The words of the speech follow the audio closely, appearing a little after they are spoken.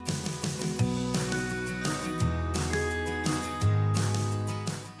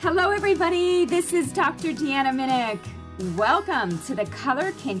Hello, everybody. This is Dr. Deanna Minnick. Welcome to the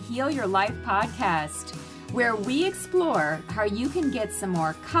Color Can Heal Your Life podcast, where we explore how you can get some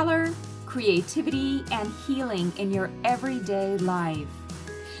more color, creativity, and healing in your everyday life.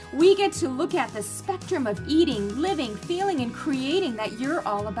 We get to look at the spectrum of eating, living, feeling, and creating that you're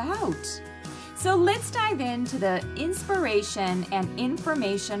all about. So let's dive into the inspiration and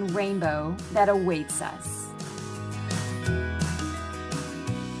information rainbow that awaits us.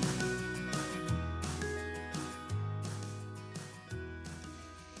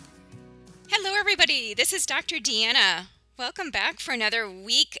 Hello, everybody. This is Dr. Deanna. Welcome back for another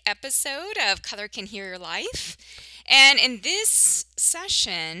week episode of Color Can Heal Your Life. And in this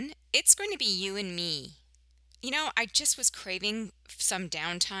session, it's going to be you and me. I just was craving some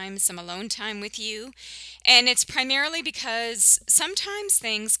downtime, some alone time with you. And it's primarily because sometimes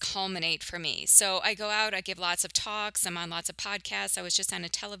things culminate for me. So I go out, I give lots of talks, I'm on lots of podcasts. I was just on a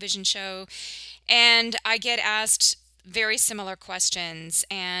television show, and I get asked very similar questions.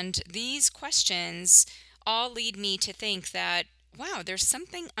 And these questions all lead me to think that, wow, there's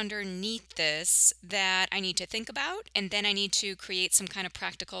something underneath this that I need to think about, and then I need to create some kind of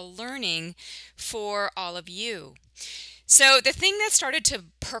practical learning for all of you. So the thing that started to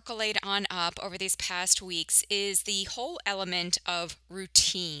percolate on up over these past weeks is the whole element of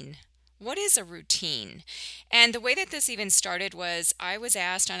routine. What is a routine? And the way that this even started was I was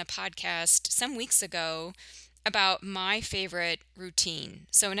asked on a podcast some weeks ago about my favorite routine.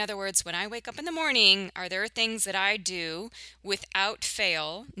 So in other words, when I wake up in the morning, are there things that I do without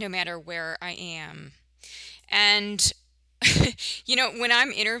fail, no matter where I am? And when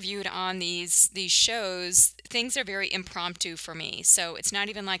I'm interviewed on these shows, things are very impromptu for me. So it's not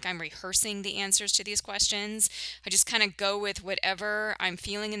even like I'm rehearsing the answers to these questions. I just kind of go with whatever I'm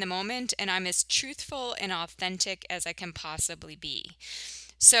feeling in the moment, and I'm as truthful and authentic as I can possibly be.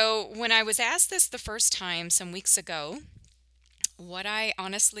 So when I was asked this the first time some weeks ago, what I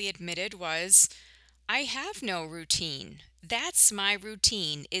honestly admitted was, I have no routine. That's my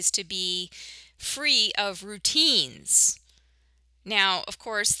routine, is to be free of routines. Now, of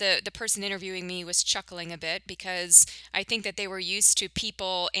course, the person interviewing me was chuckling a bit because I think that they were used to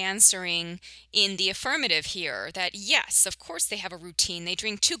people answering in the affirmative here, that yes, of course they have a routine. They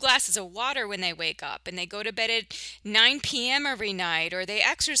drink 2 glasses of water when they wake up, and they go to bed at 9 p.m. every night, or they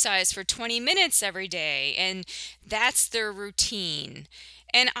exercise for 20 minutes every day, and that's their routine.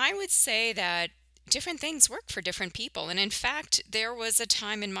 And I would say that different things work for different people. And in fact, there was a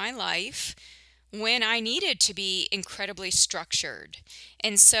time in my life when I needed to be incredibly structured.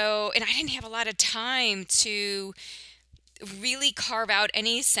 And I didn't have a lot of time to really carve out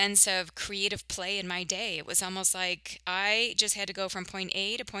any sense of creative play in my day. It was almost like I just had to go from point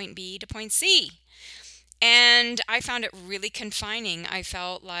A to point B to point C. And I found it really confining. I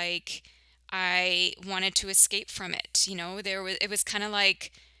felt like I wanted to escape from it. It was kind of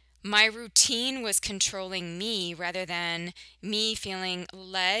like my routine was controlling me rather than me feeling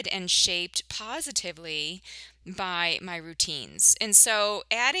led and shaped positively by my routines. And so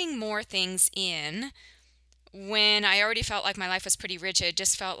adding more things in when I already felt like my life was pretty rigid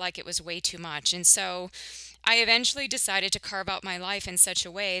just felt like it was way too much. And so I eventually decided to carve out my life in such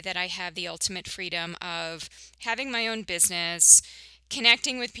a way that I have the ultimate freedom of having my own business,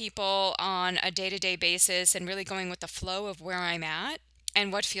 connecting with people on a day-to-day basis, and really going with the flow of where I'm at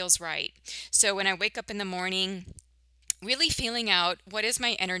and what feels right. So when I wake up in the morning, really feeling out what is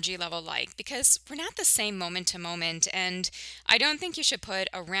my energy level like, because we're not the same moment to moment. And I don't think you should put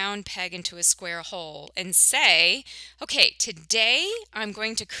a round peg into a square hole and say, okay, today I'm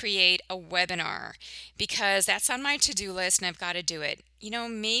going to create a webinar because that's on my to-do list and I've got to do it.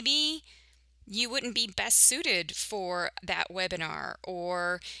 Maybe you wouldn't be best suited for that webinar,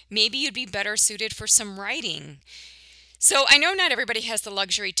 or maybe you'd be better suited for some writing. So I know not everybody has the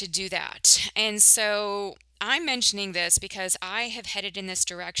luxury to do that. And so I'm mentioning this because I have headed in this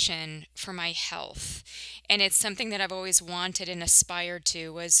direction for my health. And it's something that I've always wanted and aspired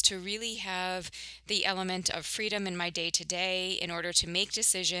to, was to really have the element of freedom in my day-to-day in order to make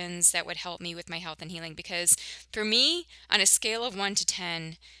decisions that would help me with my health and healing. Because for me, on a scale of 1 to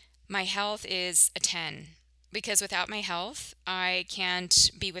 10, my health is a 10. Because without my health, I can't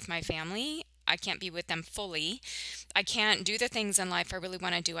be with my family. I can't be with them fully. I can't do the things in life I really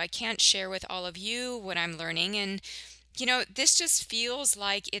want to do. I can't share with all of you what I'm learning. And, this just feels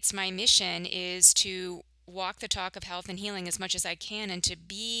like it's my mission, is to walk the talk of health and healing as much as I can, and to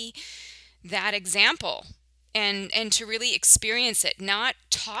be that example, and to really experience it, not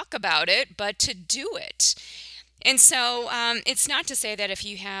talk about it, but to do it. And so it's not to say that if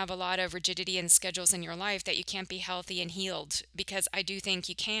you have a lot of rigidity and schedules in your life that you can't be healthy and healed, because I do think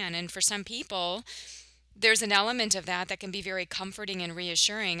you can. And for some people, there's an element of that that can be very comforting and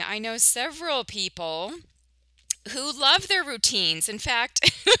reassuring. I know several people who love their routines. In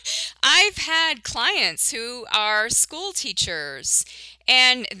fact, I've had clients who are school teachers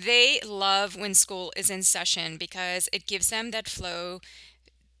and they love when school is in session because it gives them that flow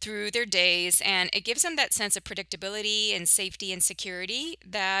through their days and it gives them that sense of predictability and safety and security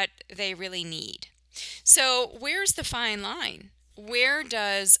that they really need. So, where's the fine line? Where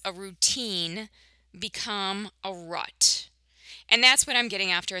does a routine become a rut? And that's what I'm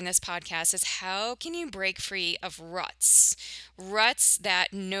getting after in this podcast is how can you break free of ruts that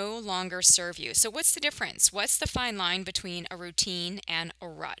no longer serve you? So what's the difference? What's the fine line between a routine and a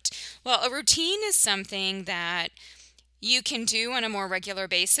rut? Well, a routine is something that you can do on a more regular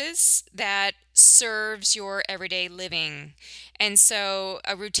basis that serves your everyday living. And so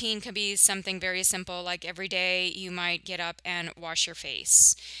a routine can be something very simple, like every day you might get up and wash your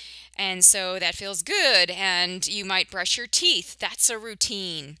face. And so that feels good. And you might brush your teeth. That's a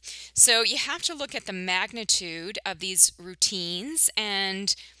routine. So you have to look at the magnitude of these routines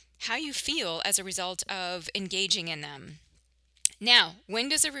and how you feel as a result of engaging in them. Now, when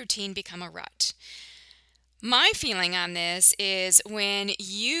does a routine become a rut? My feeling on this is when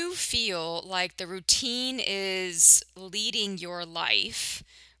you feel like the routine is leading your life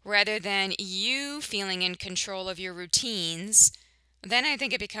rather than you feeling in control of your routines, then I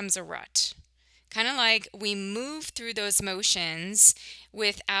think it becomes a rut. Kind of like we move through those motions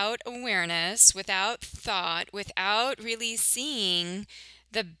without awareness, without thought, without really seeing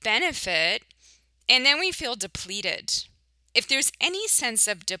the benefit, and then we feel depleted. If there's any sense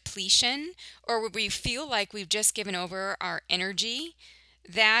of depletion or would we feel like we've just given over our energy,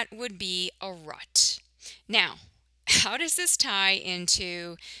 that would be a rut. Now, how does this tie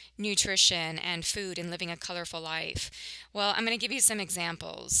into nutrition and food and living a colorful life? Well, I'm going to give you some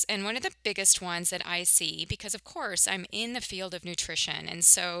examples. And one of the biggest ones that I see, because of course I'm in the field of nutrition, and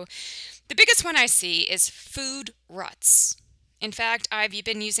so the biggest one I see is food ruts. In fact, I've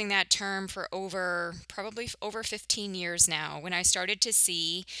been using that term for probably over 15 years now. When I started to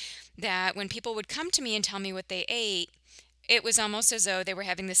see that when people would come to me and tell me what they ate, it was almost as though they were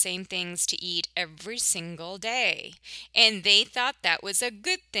having the same things to eat every single day. And they thought that was a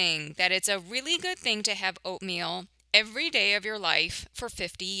good thing, that it's a really good thing to have oatmeal every day of your life for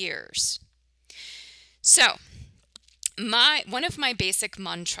 50 years. So, one of my basic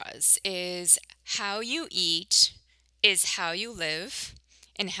mantras is how you eat is how you live,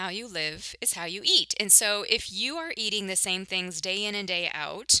 and how you live is how you eat. And so if you are eating the same things day in and day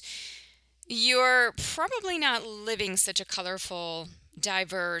out, you're probably not living such a colorful,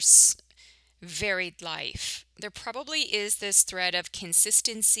 diverse, varied life. There probably is this thread of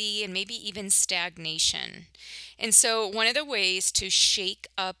consistency and maybe even stagnation. And so one of the ways to shake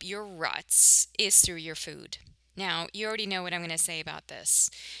up your ruts is through your food. Now, you already know what I'm going to say about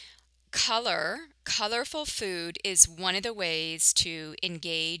this. Colorful food is one of the ways to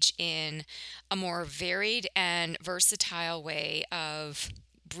engage in a more varied and versatile way of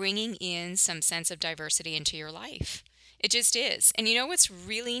bringing in some sense of diversity into your life. It just is. And you know what's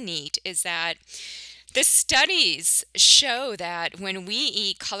really neat is that the studies show that when we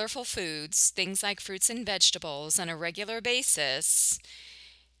eat colorful foods, things like fruits and vegetables on a regular basis,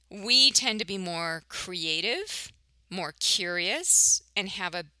 we tend to be more creative, more curious, and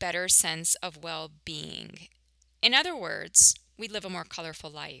have a better sense of well-being. In other words, we live a more colorful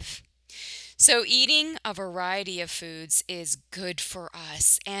life. So eating a variety of foods is good for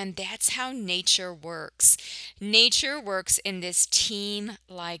us, and that's how nature works. Nature works in this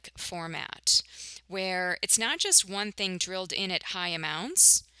team-like format, where it's not just one thing drilled in at high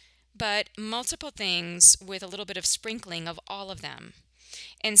amounts, but multiple things with a little bit of sprinkling of all of them.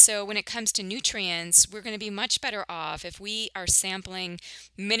 And so when it comes to nutrients, we're going to be much better off if we are sampling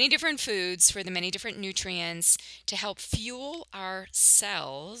many different foods for the many different nutrients to help fuel our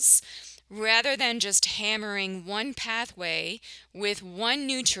cells rather than just hammering one pathway with one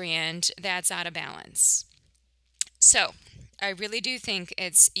nutrient that's out of balance. So I really do think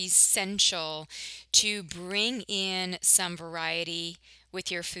it's essential to bring in some variety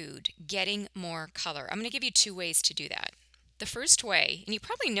with your food, getting more color. I'm going to give you 2 ways to do that. The first way, and you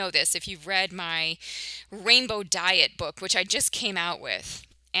probably know this if you've read my Rainbow Diet book, which I just came out with.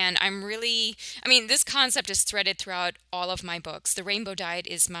 And this concept is threaded throughout all of my books. The Rainbow Diet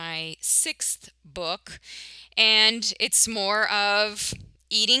is my 6th book, and it's more of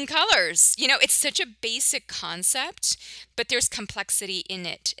eating colors. It's such a basic concept, but there's complexity in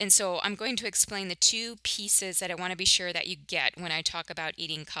it. And so I'm going to explain the two pieces that I want to be sure that you get when I talk about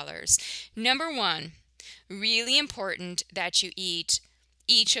eating colors. Number one, really important that you eat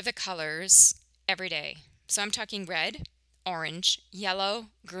each of the colors every day. So I'm talking red, orange, yellow,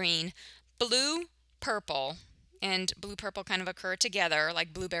 green, blue, purple, and blue purple kind of occur together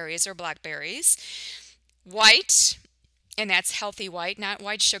like blueberries or blackberries. White, and that's healthy white, not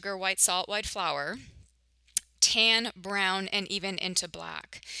white sugar, white salt, white flour. Tan, brown, and even into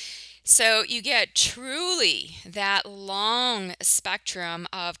black. So you get truly that long spectrum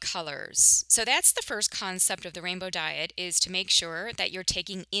of colors. So that's the first concept of the rainbow diet, is to make sure that you're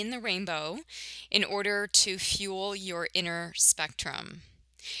taking in the rainbow in order to fuel your inner spectrum.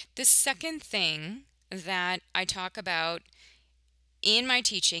 The second thing that I talk about in my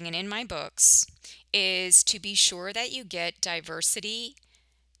teaching and in my books is to be sure that you get diversity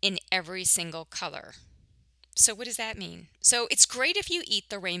in every single color. So what does that mean? So it's great if you eat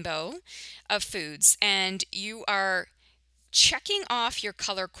the rainbow of foods and you are checking off your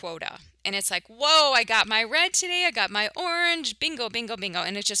color quota. And it's like, whoa, I got my red today, I got my orange, bingo, bingo, bingo.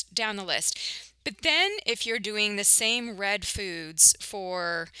 And it's just down the list. But then if you're doing the same red foods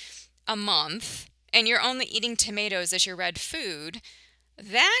for a month and you're only eating tomatoes as your red food,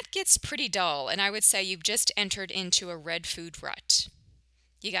 that gets pretty dull. And I would say you've just entered into a red food rut.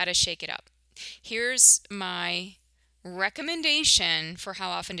 You got to shake it up. Here's my recommendation for how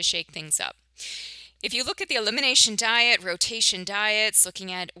often to shake things up. If you look at the elimination diet, rotation diets,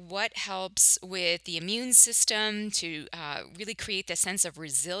 looking at what helps with the immune system to really create the sense of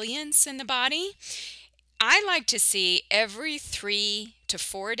resilience in the body, I like to see every 3 to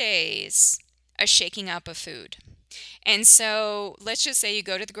 4 days a shaking up of food. And so let's just say you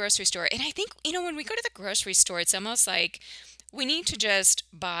go to the grocery store. And I think, when we go to the grocery store, it's almost like we need to just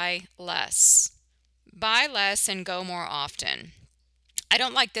buy less. Buy less and go more often. I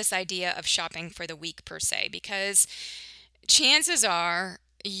don't like this idea of shopping for the week per se, because chances are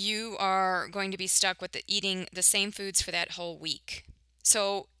you are going to be stuck with eating the same foods for that whole week.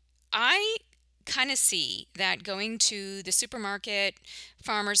 So I kind of see that going to the supermarket,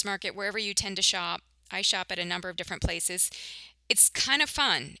 farmer's market, wherever you tend to shop, I shop at a number of different places. It's kind of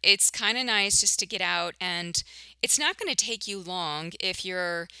fun. It's kind of nice just to get out, and it's not going to take you long if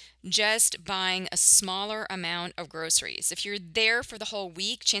you're just buying a smaller amount of groceries. If you're there for the whole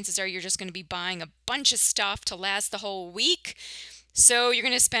week, chances are you're just going to be buying a bunch of stuff to last the whole week. So you're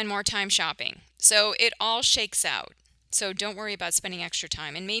going to spend more time shopping. So it all shakes out. So don't worry about spending extra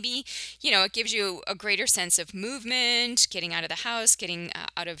time. And maybe, it gives you a greater sense of movement, getting out of the house, getting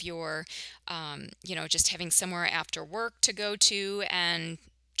out of your, just having somewhere after work to go to, and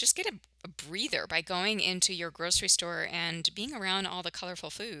just get a breather by going into your grocery store and being around all the colorful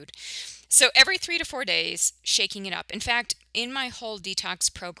food. So every 3 to 4 days, shaking it up. In fact, in my whole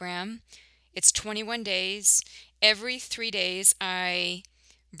detox program, it's 21 days. Every 3 days, I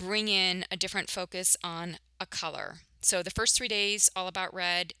bring in a different focus on a color. So the first 3 days, all about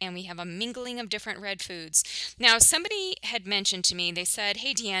red, and we have a mingling of different red foods. Now, somebody had mentioned to me, they said,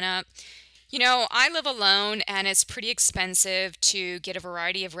 hey, Deanna, I live alone and it's pretty expensive to get a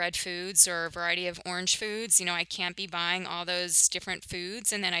variety of red foods or a variety of orange foods. I can't be buying all those different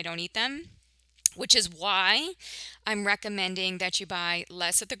foods and then I don't eat them, which is why I'm recommending that you buy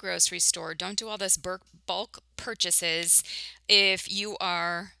less at the grocery store. Don't do all this bulk purchases if you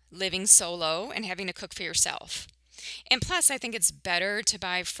are living solo and having to cook for yourself. And plus, I think it's better to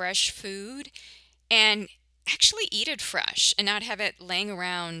buy fresh food and actually eat it fresh and not have it laying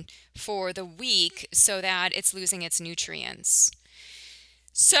around for the week so that it's losing its nutrients.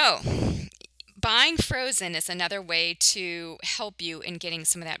 So, buying frozen is another way to help you in getting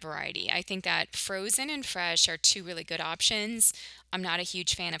some of that variety. I think that frozen and fresh are two really good options. I'm not a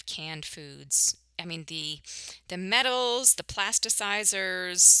huge fan of canned foods. I mean, the metals, the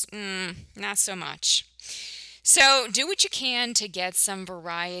plasticizers, not so much. So do what you can to get some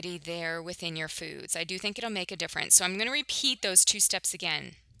variety there within your foods. I do think it'll make a difference. So I'm going to repeat those 2 steps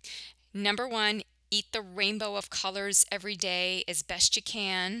again. Number 1, eat the rainbow of colors every day as best you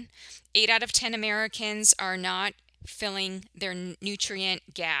can. 8 out of 10 Americans are not filling their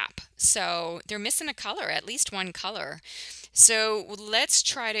nutrient gap. So they're missing a color, at least one color. So let's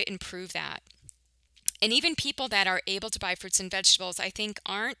try to improve that. And even people that are able to buy fruits and vegetables, I think,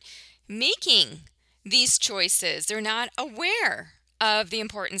 aren't making these choices. They're not aware of the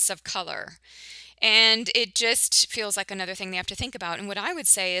importance of color. And it just feels like another thing they have to think about. And what I would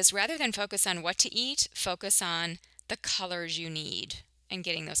say is, rather than focus on what to eat, focus on the colors you need and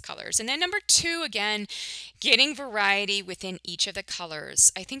getting those colors. And then number 2, again, getting variety within each of the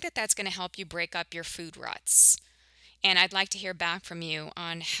colors. I think that that's going to help you break up your food ruts. And I'd like to hear back from you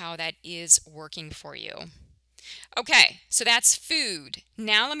on how that is working for you. Okay, so that's food.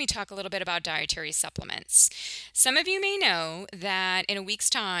 Now let me talk a little bit about dietary supplements. Some of you may know that in a week's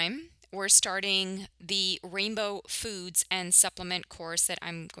time, we're starting the Rainbow Foods and Supplement course that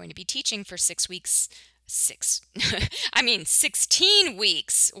I'm going to be teaching for 6 weeks. 16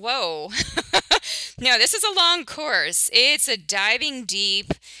 weeks. Whoa. No, this is a long course. It's a diving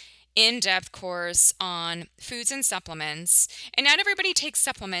deep, in-depth course on foods and supplements. And not everybody takes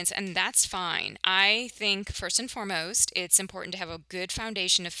supplements, and that's fine. I think first and foremost, it's important to have a good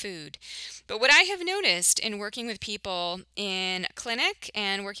foundation of food. But what I have noticed in working with people in clinic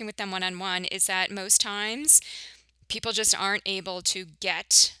and working with them one-on-one is that most times people just aren't able to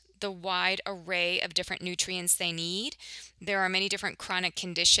get the wide array of different nutrients they need. There are many different chronic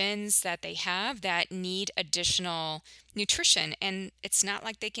conditions that they have that need additional nutrition, and it's not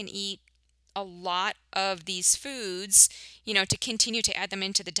like they can eat a lot of these foods, to continue to add them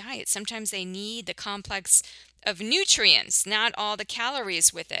into the diet. Sometimes they need the complex of nutrients, not all the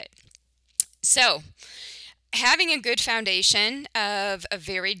calories with it. So, having a good foundation of a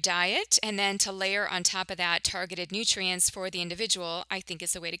varied diet and then to layer on top of that targeted nutrients for the individual, I think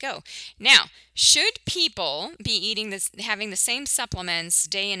is the way to go. Now, should people be having the same supplements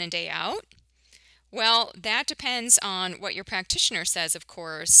day in and day out? Well, that depends on what your practitioner says, of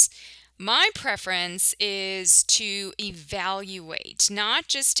course. My preference is to evaluate, not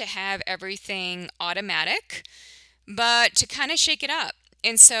just to have everything automatic, but to kind of shake it up.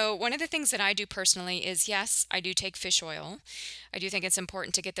 And so one of the things that I do personally is, yes, I do take fish oil. I do think it's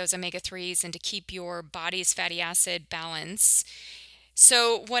important to get those omega-3s and to keep your body's fatty acid balance.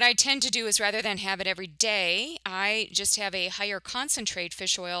 So what I tend to do is rather than have it every day, I just have a higher concentrate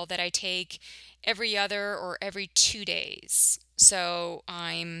fish oil that I take every other or every 2 days. So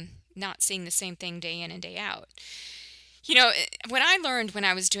I'm not seeing the same thing day in and day out. What I learned when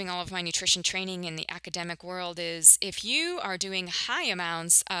I was doing all of my nutrition training in the academic world is if you are doing high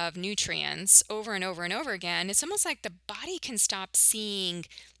amounts of nutrients over and over and over again, it's almost like the body can stop seeing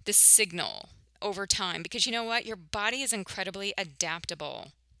the signal over time, because you know what? Your body is incredibly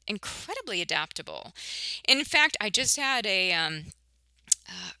adaptable. Incredibly adaptable. In fact, I just had a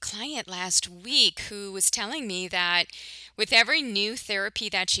client last week who was telling me that with every new therapy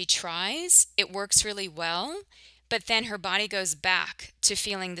that she tries, it works really well, but then her body goes back to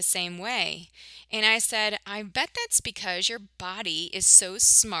feeling the same way. And I said, I bet that's because your body is so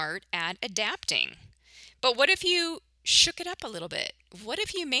smart at adapting. But what if you shook it up a little bit? What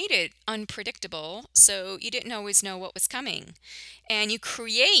if you made it unpredictable so you didn't always know what was coming? And you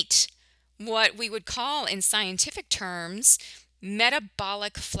create what we would call in scientific terms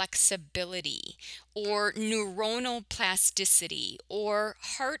metabolic flexibility or neuronal plasticity or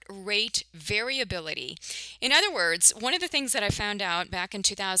heart rate variability. In other words, one of the things that I found out back in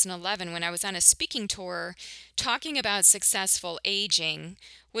 2011 when I was on a speaking tour talking about successful aging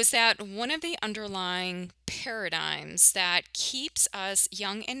was that one of the underlying paradigms that keeps us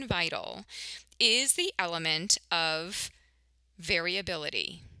young and vital is the element of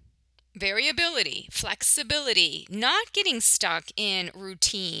variability. Variability, flexibility, not getting stuck in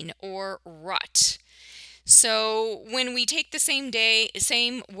routine or rut. So when we take the same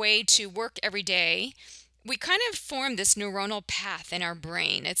way to work every day, we kind of form this neuronal path in our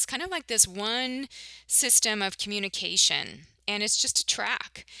brain. It's kind of like this one system of communication, and it's just a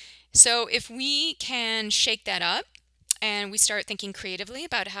track. So if we can shake that up and we start thinking creatively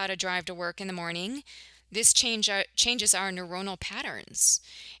about how to drive to work in the morning, this changes our neuronal patterns,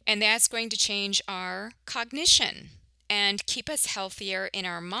 and that's going to change our cognition and keep us healthier in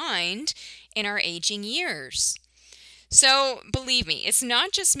our mind in our aging years. So believe me, it's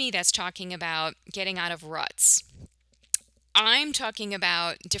not just me that's talking about getting out of ruts. I'm talking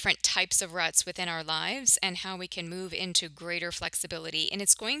about different types of ruts within our lives and how we can move into greater flexibility. And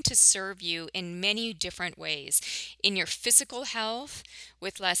it's going to serve you in many different ways. In your physical health,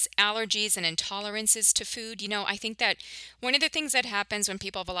 with less allergies and intolerances to food. I think that one of the things that happens when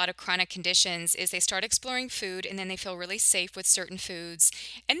people have a lot of chronic conditions is they start exploring food and then they feel really safe with certain foods.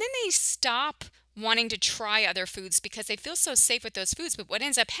 And then they stop wanting to try other foods because they feel so safe with those foods. But what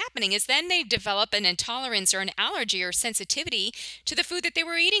ends up happening is then they develop an intolerance or an allergy or sensitivity to the food that they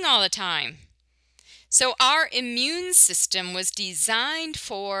were eating all the time. So our immune system was designed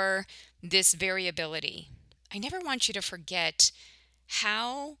for this variability. I never want you to forget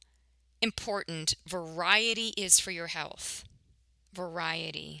how important variety is for your health.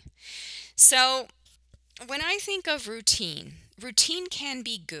 Variety. So when I think of routine can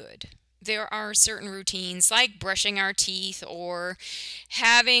be good. there are certain routines like brushing our teeth or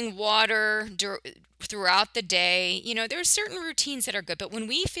having water throughout the day. There's certain routines that are good, but when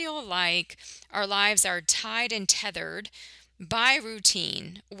we feel like our lives are tied and tethered by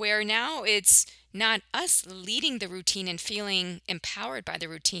routine, where now it's not us leading the routine and feeling empowered by the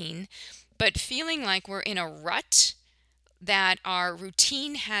routine, but feeling like we're in a rut, that our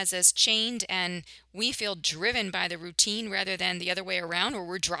routine has us chained and we feel driven by the routine rather than the other way around, or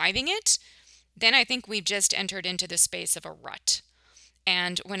we're driving it, then I think we've just entered into the space of a rut.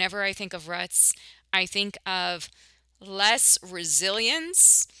 And whenever I think of ruts, I think of less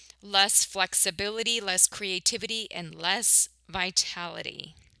resilience, less flexibility, less creativity, and less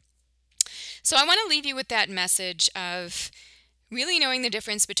vitality. So I want to leave you with that message of really knowing the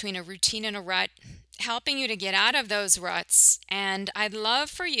difference between a routine and a rut, helping you to get out of those ruts. And I'd love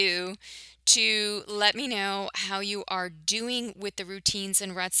for you to let me know how you are doing with the routines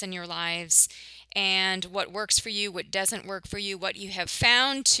and ruts in your lives, and what works for you, what doesn't work for you, what you have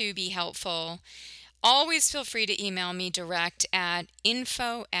found to be helpful. Always feel free to email me direct at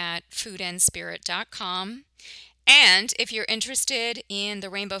info@foodandspirit.com. And if you're interested in the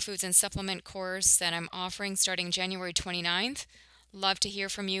Rainbow Foods and Supplement course that I'm offering starting January 29th, love to hear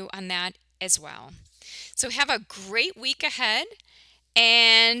from you on that as well. So have a great week ahead,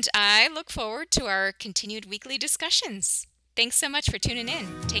 and I look forward to our continued weekly discussions. Thanks so much for tuning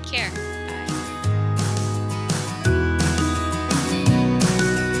in. Take care.